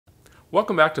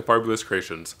Welcome back to Fabulous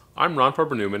Creations. I'm Ron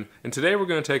Farber-Newman, and today we're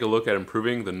going to take a look at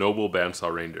improving the noble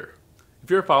Bandsaw reindeer. If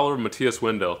you're a follower of Matthias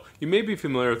Wendal, you may be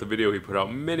familiar with the video he put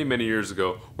out many years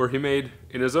ago where he made,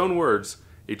 in his own words,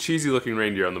 a cheesy looking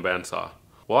reindeer on the bandsaw.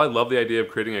 While I love the idea of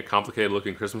creating a complicated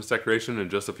looking Christmas decoration in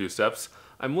just a few steps,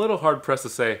 I'm a little hard pressed to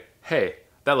say, hey,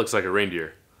 that looks like a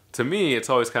reindeer. To me, it's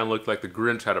always kind of looked like the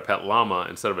Grinch had a pet llama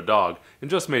instead of a dog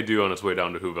and just made do on its way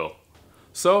down to Whoville.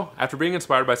 So, after being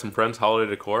inspired by some friends' holiday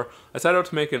decor, I set out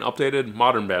to make an updated,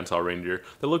 modern Bandsaw reindeer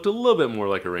that looked a little bit more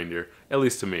like a reindeer, at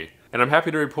least to me. And I'm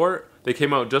happy to report, they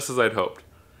came out just as I'd hoped.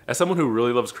 As someone who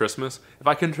really loves Christmas, if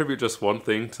I contribute just one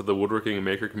thing to the woodworking and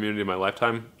maker community in my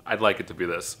lifetime, I'd like it to be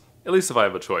this. At least if I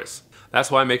have a choice.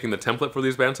 That's why I'm making the template for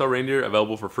these Bandsaw reindeer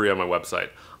available for free on my website.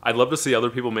 I'd love to see other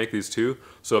people make these too,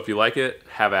 so if you like it,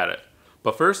 have at it.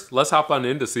 But first, let's hop on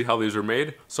in to see how these are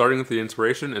made, starting with the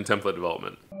inspiration and template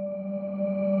development.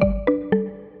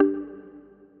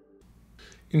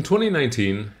 In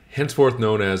 2019, henceforth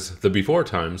known as the before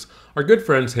times, our good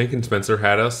friends Hank and Spencer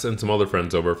had us and some other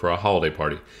friends over for a holiday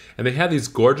party, and they had these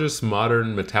gorgeous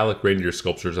modern metallic reindeer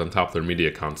sculptures on top of their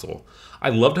media console.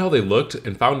 I loved how they looked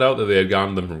and found out that they had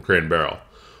gotten them from Crate & Barrel.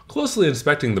 Closely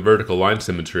inspecting the vertical line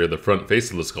symmetry of the front face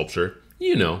of the sculpture,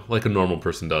 you know, like a normal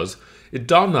person does, it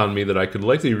dawned on me that I could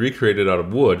likely recreate it out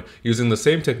of wood using the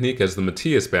same technique as the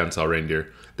Matthias Bandsaw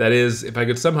reindeer, that is, if I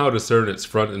could somehow discern its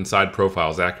front and side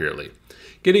profiles accurately.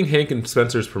 Getting Hank and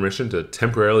Spencer's permission to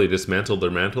temporarily dismantle their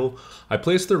mantle, I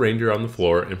placed the reindeer on the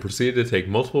floor and proceeded to take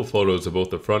multiple photos of both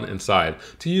the front and side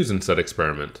to use in said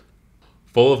experiment.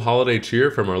 Full of holiday cheer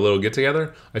from our little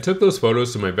get-together, I took those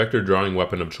photos to my vector drawing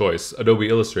weapon of choice, Adobe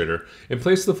Illustrator, and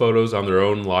placed the photos on their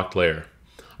own locked layer.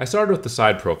 I started with the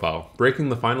side profile, breaking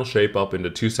the final shape up into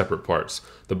two separate parts,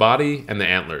 the body and the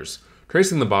antlers.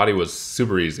 Tracing the body was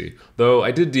super easy, though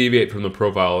I did deviate from the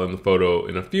profile in the photo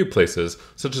in a few places,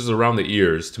 such as around the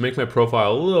ears, to make my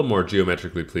profile a little more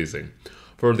geometrically pleasing.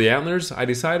 For the antlers, I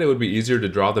decided it would be easier to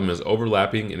draw them as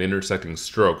overlapping and intersecting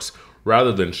strokes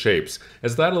rather than shapes,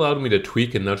 as that allowed me to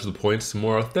tweak and nudge the points to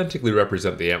more authentically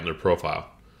represent the antler profile.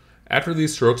 After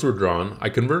these strokes were drawn, I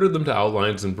converted them to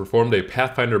outlines and performed a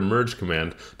Pathfinder merge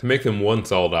command to make them one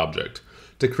solid object.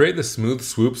 To create the smooth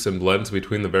swoops and blends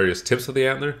between the various tips of the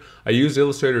antler, I used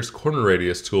Illustrator's corner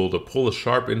radius tool to pull the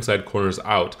sharp inside corners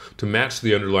out to match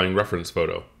the underlying reference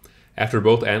photo. After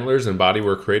both antlers and body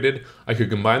were created, I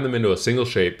could combine them into a single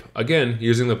shape, again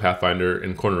using the Pathfinder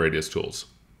and corner radius tools.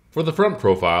 For the front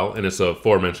profile, and its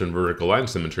aforementioned vertical line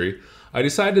symmetry, I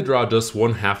decided to draw just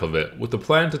one half of it, with the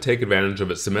plan to take advantage of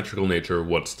its symmetrical nature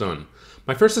once done.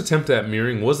 My first attempt at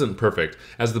mirroring wasn't perfect,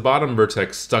 as the bottom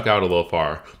vertex stuck out a little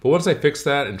far, but once I fixed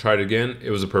that and tried again, it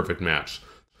was a perfect match.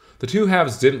 The two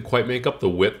halves didn't quite make up the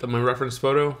width of my reference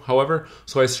photo, however,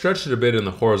 so I stretched it a bit in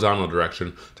the horizontal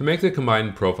direction to make the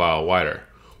combined profile wider.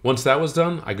 Once that was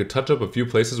done, I could touch up a few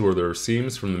places where there were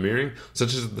seams from the mirroring,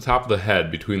 such as at the top of the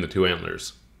head between the two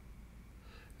antlers.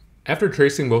 After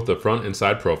tracing both the front and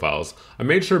side profiles, I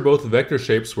made sure both vector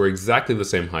shapes were exactly the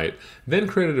same height, then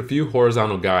created a few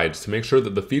horizontal guides to make sure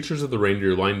that the features of the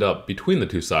reindeer lined up between the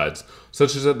two sides,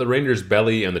 such as at the reindeer's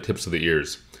belly and the tips of the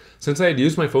ears. Since I had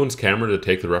used my phone's camera to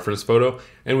take the reference photo,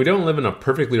 and we don't live in a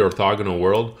perfectly orthogonal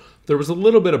world, there was a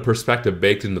little bit of perspective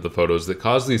baked into the photos that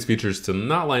caused these features to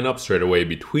not line up straight away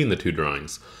between the two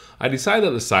drawings. I decided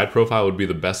that the side profile would be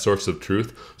the best source of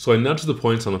truth, so I nudged the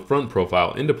points on the front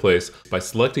profile into place by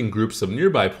selecting groups of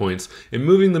nearby points and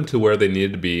moving them to where they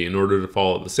needed to be in order to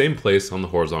fall at the same place on the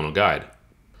horizontal guide.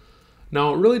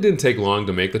 Now, it really didn't take long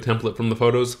to make the template from the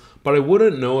photos, but I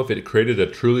wouldn't know if it created a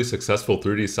truly successful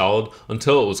 3D solid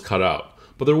until it was cut out.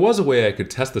 But there was a way I could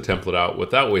test the template out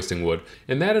without wasting wood,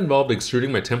 and that involved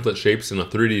extruding my template shapes in a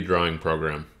 3D drawing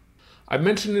program. I've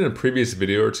mentioned in a previous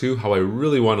video or two how I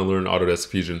really want to learn Autodesk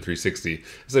Fusion 360,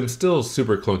 as I'm still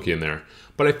super clunky in there,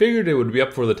 but I figured it would be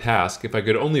up for the task if I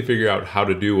could only figure out how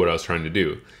to do what I was trying to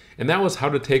do. And that was how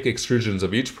to take extrusions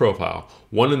of each profile,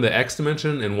 one in the X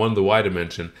dimension and one in the Y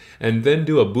dimension, and then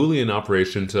do a Boolean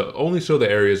operation to only show the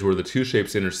areas where the two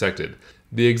shapes intersected.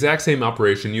 The exact same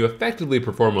operation you effectively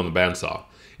perform on the bandsaw.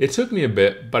 It took me a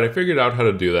bit, but I figured out how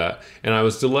to do that, and I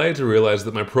was delighted to realize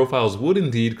that my profiles would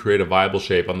indeed create a viable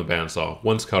shape on the bandsaw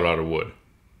once cut out of wood.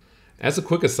 As a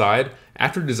quick aside,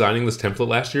 after designing this template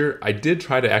last year, I did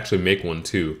try to actually make one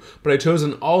too, but I chose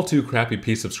an all too crappy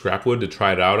piece of scrap wood to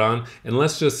try it out on, and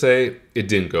let's just say, it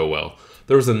didn't go well.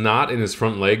 There was a knot in his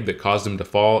front leg that caused him to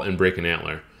fall and break an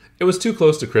antler. It was too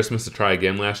close to Christmas to try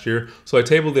again last year, so I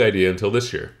tabled the idea until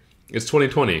this year. It's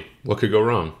 2020, what could go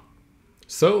wrong?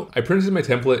 So, I printed my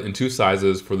template in two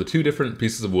sizes for the two different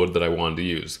pieces of wood that I wanted to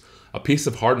use. A piece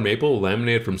of hard maple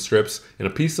laminated from strips and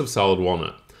a piece of solid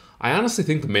walnut. I honestly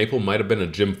think the maple might have been a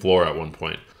gym floor at one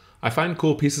point. I find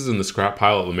cool pieces in the scrap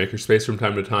pile at the makerspace from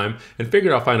time to time and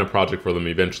figured I'll find a project for them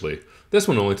eventually. This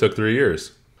one only took 3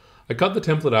 years. I cut the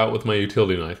template out with my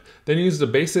utility knife, then used a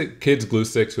basic kid's glue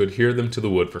stick to adhere them to the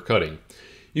wood for cutting.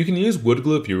 You can use wood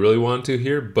glue if you really want to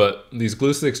here, but these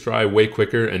glue sticks dry way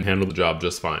quicker and handle the job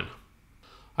just fine.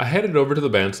 I headed over to the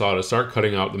bandsaw to start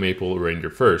cutting out the maple reindeer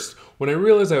first, when I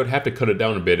realized I would have to cut it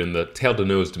down a bit in the tail to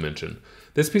nose dimension.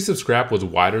 This piece of scrap was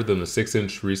wider than the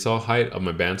 6-inch resaw height of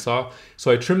my bandsaw,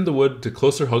 so I trimmed the wood to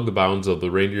closer hug the bounds of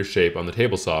the reindeer shape on the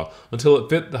table saw until it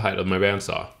fit the height of my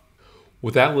bandsaw.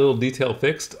 With that little detail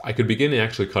fixed, I could begin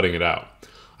actually cutting it out.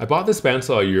 I bought this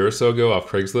bandsaw a year or so ago off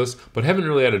Craigslist, but haven't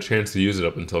really had a chance to use it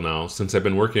up until now since I've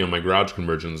been working on my garage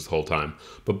conversions this whole time,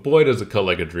 but boy does it cut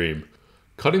like a dream.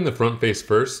 Cutting the front face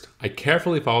first, I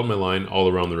carefully followed my line all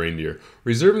around the reindeer,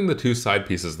 reserving the 2 side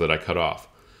pieces that I cut off.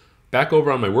 Back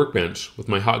over on my workbench, with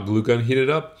my hot glue gun heated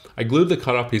up, I glued the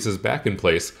cut off pieces back in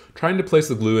place, trying to place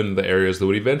the glue into the areas that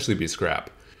would eventually be scrap.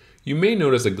 You may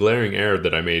notice a glaring error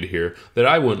that I made here that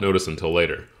I wouldn't notice until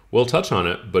later. We'll touch on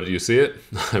it, but do you see it?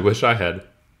 I wish I had.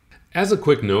 As a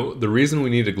quick note, the reason we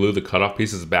need to glue the cutoff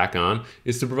pieces back on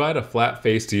is to provide a flat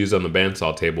face to use on the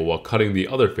bandsaw table while cutting the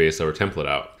other face of our template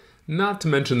out. Not to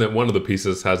mention that one of the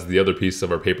pieces has the other piece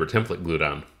of our paper template glued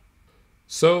on.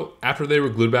 So, after they were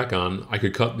glued back on, I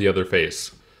could cut the other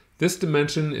face. This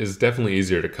dimension is definitely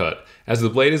easier to cut, as the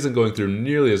blade isn't going through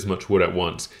nearly as much wood at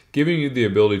once, giving you the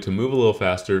ability to move a little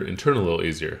faster and turn a little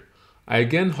easier. I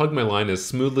again hugged my line as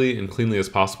smoothly and cleanly as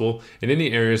possible, and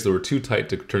any areas that were too tight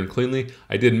to turn cleanly,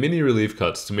 I did mini relief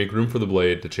cuts to make room for the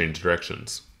blade to change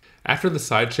directions. After the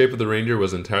side shape of the reindeer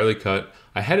was entirely cut,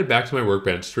 I headed back to my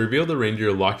workbench to reveal the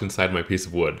reindeer locked inside my piece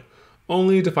of wood,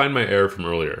 only to find my error from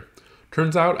earlier.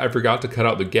 Turns out I forgot to cut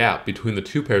out the gap between the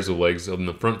 2 pairs of legs in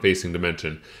the front-facing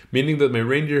dimension, meaning that my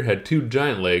reindeer had 2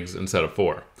 giant legs instead of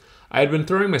 4. I had been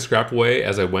throwing my scrap away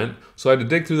as I went, so I had to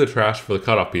dig through the trash for the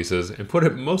cutoff pieces and put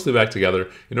it mostly back together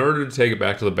in order to take it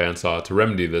back to the bandsaw to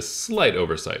remedy this slight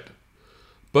oversight.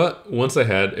 But once I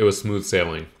had, it was smooth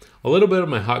sailing. A little bit of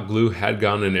my hot glue had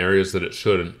gone in areas that it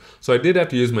shouldn't, so I did have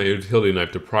to use my utility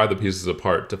knife to pry the pieces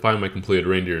apart to find my completed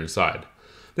reindeer inside.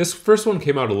 This first one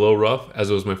came out a little rough, as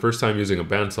it was my first time using a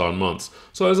bandsaw in months,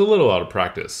 so I was a little out of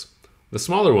practice. The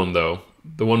smaller one though,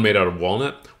 the one made out of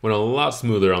walnut, went a lot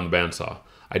smoother on the bandsaw.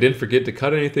 I didn't forget to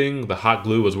cut anything, the hot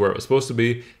glue was where it was supposed to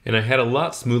be, and I had a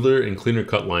lot smoother and cleaner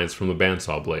cut lines from the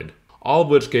bandsaw blade. All of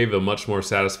which gave a much more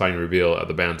satisfying reveal at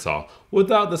the bandsaw,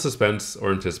 without the suspense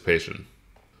or anticipation.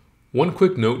 One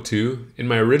quick note too, in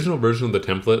my original version of the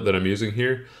template that I'm using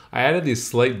here, I added these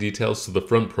slight details to the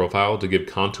front profile to give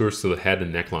contours to the head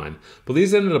and neckline, but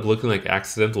these ended up looking like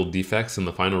accidental defects in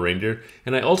the final reindeer,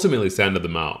 and I ultimately sanded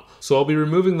them out, so I'll be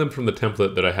removing them from the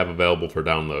template that I have available for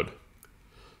download.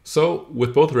 So,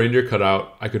 with both reindeer cut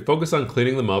out, I could focus on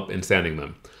cleaning them up and sanding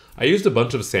them. I used a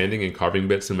bunch of sanding and carving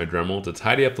bits in my Dremel to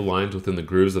tidy up the lines within the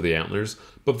grooves of the antlers,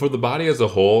 but for the body as a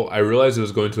whole, I realized it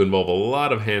was going to involve a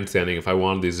lot of hand sanding if I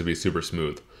wanted these to be super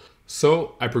smooth.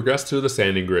 So, I progressed through the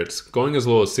sanding grits, going as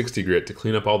low as 60 grit to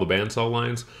clean up all the bandsaw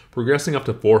lines, progressing up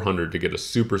to 400 to get a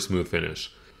super smooth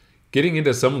finish. Getting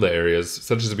into some of the areas,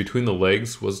 such as between the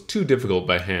legs, was too difficult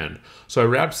by hand, so I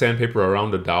wrapped sandpaper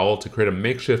around a dowel to create a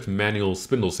makeshift manual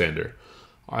spindle sander.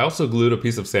 I also glued a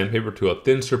piece of sandpaper to a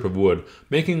thin strip of wood,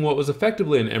 making what was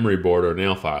effectively an emery board or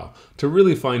nail file, to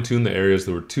really fine-tune the areas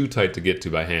that were too tight to get to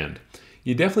by hand.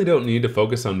 You definitely don't need to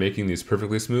focus on making these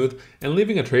perfectly smooth, and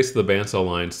leaving a trace of the bandsaw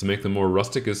lines to make them more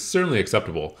rustic is certainly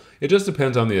acceptable. It just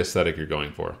depends on the aesthetic you're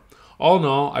going for. All in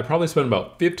all, I probably spent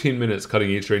about 15 minutes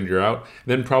cutting each reindeer out, and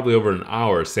then probably over an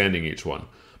hour sanding each one.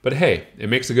 But hey, it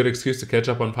makes a good excuse to catch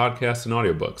up on podcasts and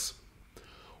audiobooks.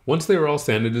 Once they were all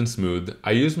sanded and smooth,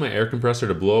 I used my air compressor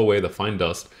to blow away the fine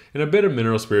dust and a bit of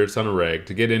mineral spirits on a rag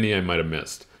to get any I might have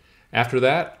missed. After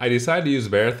that, I decided to use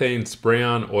Varathane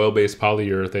spray-on oil-based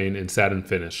polyurethane and satin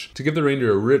finish to give the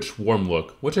reindeer a rich, warm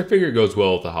look, which I figure goes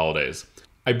well with the holidays.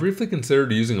 I briefly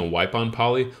considered using a wipe-on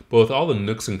poly, but with all the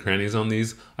nooks and crannies on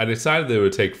these, I decided that it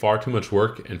would take far too much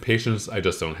work and patience I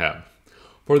just don't have.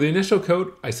 For the initial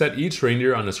coat, I set each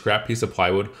reindeer on a scrap piece of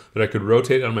plywood that I could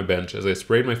rotate on my bench as I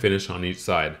sprayed my finish on each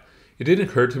side. It didn't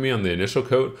occur to me on the initial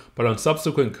coat, but on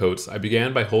subsequent coats I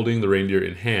began by holding the reindeer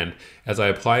in hand as I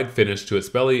applied finish to its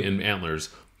belly and antlers,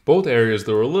 both areas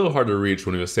that were a little hard to reach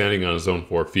when he was standing on his own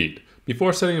 4 feet,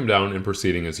 before setting him down and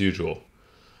proceeding as usual.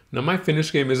 Now my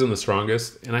finish game isn't the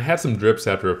strongest, and I had some drips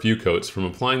after a few coats from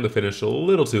applying the finish a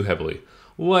little too heavily.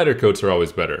 Lighter coats are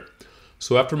always better.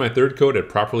 So after my third coat had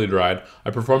properly dried, I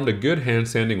performed a good hand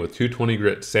sanding with 220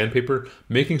 grit sandpaper,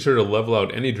 making sure to level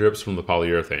out any drips from the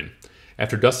polyurethane.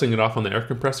 After dusting it off on the air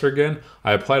compressor again,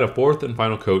 I applied a fourth and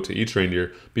final coat to each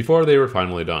reindeer before they were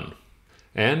finally done.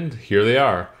 And here they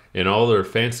are, in all their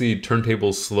fancy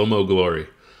turntable slow-mo glory.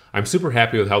 I'm super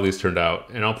happy with how these turned out,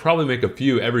 and I'll probably make a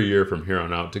few every year from here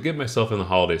on out to get myself in the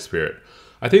holiday spirit.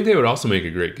 I think they would also make a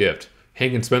great gift.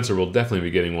 Hank and Spencer will definitely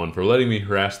be getting one for letting me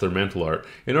harass their mantle art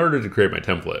in order to create my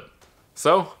template.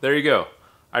 So, there you go.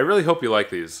 I really hope you like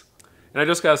these. And I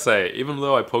just gotta say, even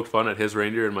though I poked fun at his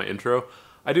reindeer in my intro,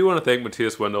 I do want to thank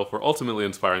Matthias Wendal for ultimately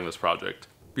inspiring this project.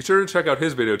 Be sure to check out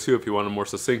his video too if you want a more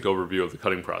succinct overview of the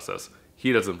cutting process.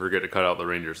 He doesn't forget to cut out the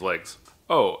reindeer's legs.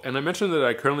 Oh, and I mentioned that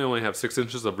I currently only have 6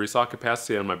 inches of resaw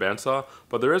capacity on my bandsaw,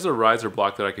 but there is a riser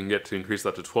block that I can get to increase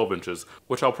that to 12 inches,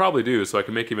 which I'll probably do so I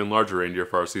can make even larger reindeer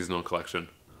for our seasonal collection.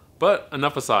 But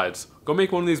enough asides. Go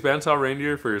make one of these Bandsaw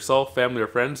reindeer for yourself, family, or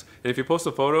friends, and if you post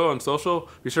a photo on social,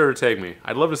 be sure to tag me.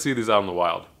 I'd love to see these out in the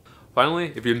wild.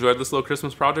 Finally, if you enjoyed this little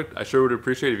Christmas project, I sure would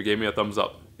appreciate if you gave me a thumbs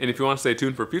up. And if you want to stay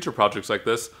tuned for future projects like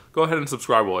this, go ahead and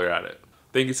subscribe while you're at it.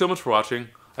 Thank you so much for watching.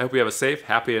 I hope you have a safe,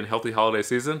 happy, and healthy holiday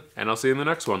season, and I'll see you in the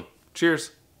next one.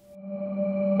 Cheers!